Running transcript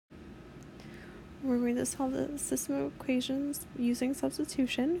We're going to solve the system of equations using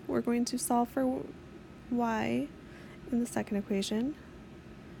substitution. We're going to solve for y in the second equation.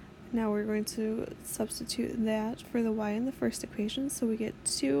 Now we're going to substitute that for the y in the first equation, so we get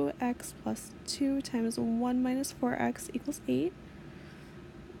 2x plus 2 times 1 minus 4x equals 8,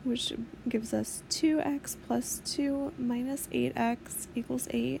 which gives us 2x plus 2 minus 8x equals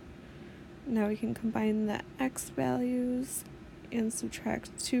 8. Now we can combine the x values and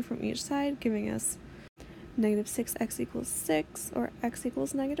subtract 2 from each side, giving us negative 6x equals 6, or x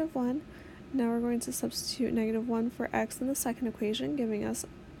equals negative 1. Now we're going to substitute negative 1 for x in the second equation, giving us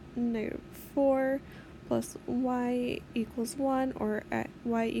negative 4 plus y equals 1, or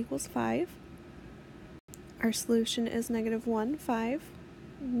y equals 5. Our solution is negative 1, 5.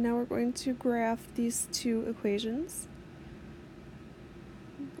 Now we're going to graph these two equations.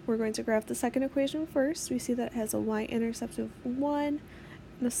 We're going to graph the second equation first. We see that it has a y-intercept of 1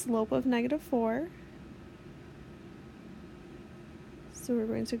 and a slope of negative 4. So we're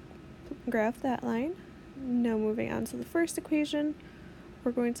going to graph that line. Now moving on to the first equation,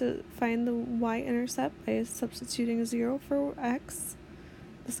 we're going to find the y-intercept by substituting 0 for x.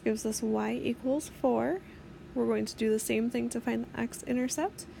 This gives us y equals 4. We're going to do the same thing to find the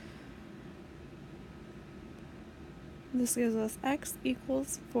x-intercept. This gives us x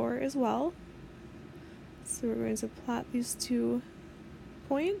equals 4 as well. So we're going to plot these 2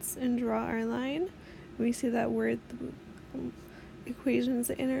 points and draw our line. We see that where the equations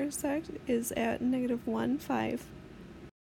intersect is at negative 1, 5.